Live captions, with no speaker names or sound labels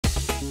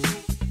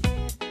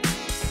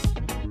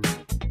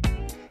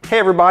Hey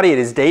everybody, it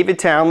is David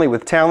Townley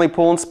with Townley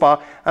Pool and Spa,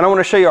 and I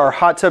want to show you our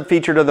hot tub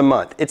featured of the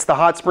month. It's the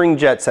Hot Spring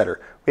Jetsetter.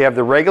 We have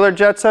the regular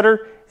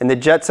Jetsetter and the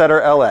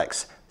Jetsetter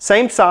LX.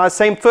 Same size,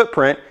 same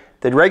footprint.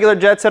 The regular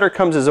Jetsetter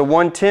comes as a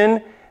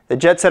 110, the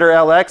Jetsetter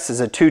LX is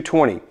a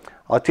 220.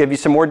 I'll give you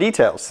some more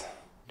details.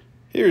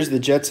 Here's the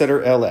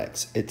Jetsetter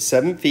LX. It's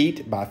 7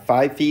 feet by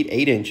 5 feet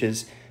 8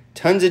 inches.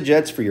 Tons of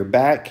jets for your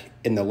back.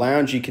 In the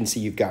lounge you can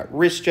see you've got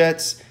wrist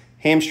jets,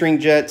 hamstring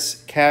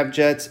jets, calf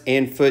jets,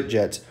 and foot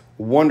jets.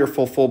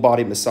 Wonderful full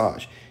body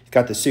massage. You've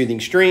got the soothing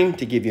stream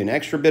to give you an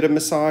extra bit of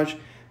massage.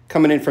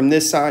 Coming in from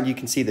this side, you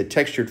can see the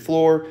textured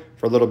floor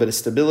for a little bit of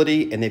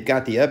stability, and they've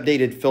got the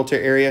updated filter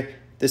area.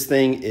 This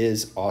thing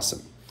is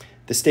awesome.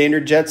 The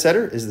standard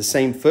Jetsetter is the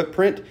same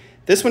footprint.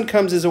 This one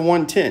comes as a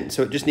 110,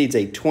 so it just needs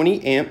a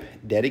 20 amp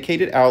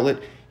dedicated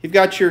outlet. You've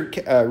got your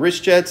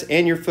wrist jets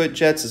and your foot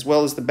jets as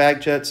well as the back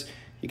jets.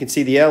 You can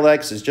see the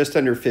LX is just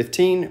under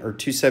 15 or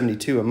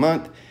 $272 a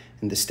month.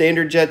 And the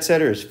standard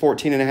Jetsetter is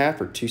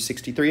 14.5 or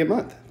 $263 a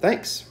month.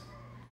 Thanks.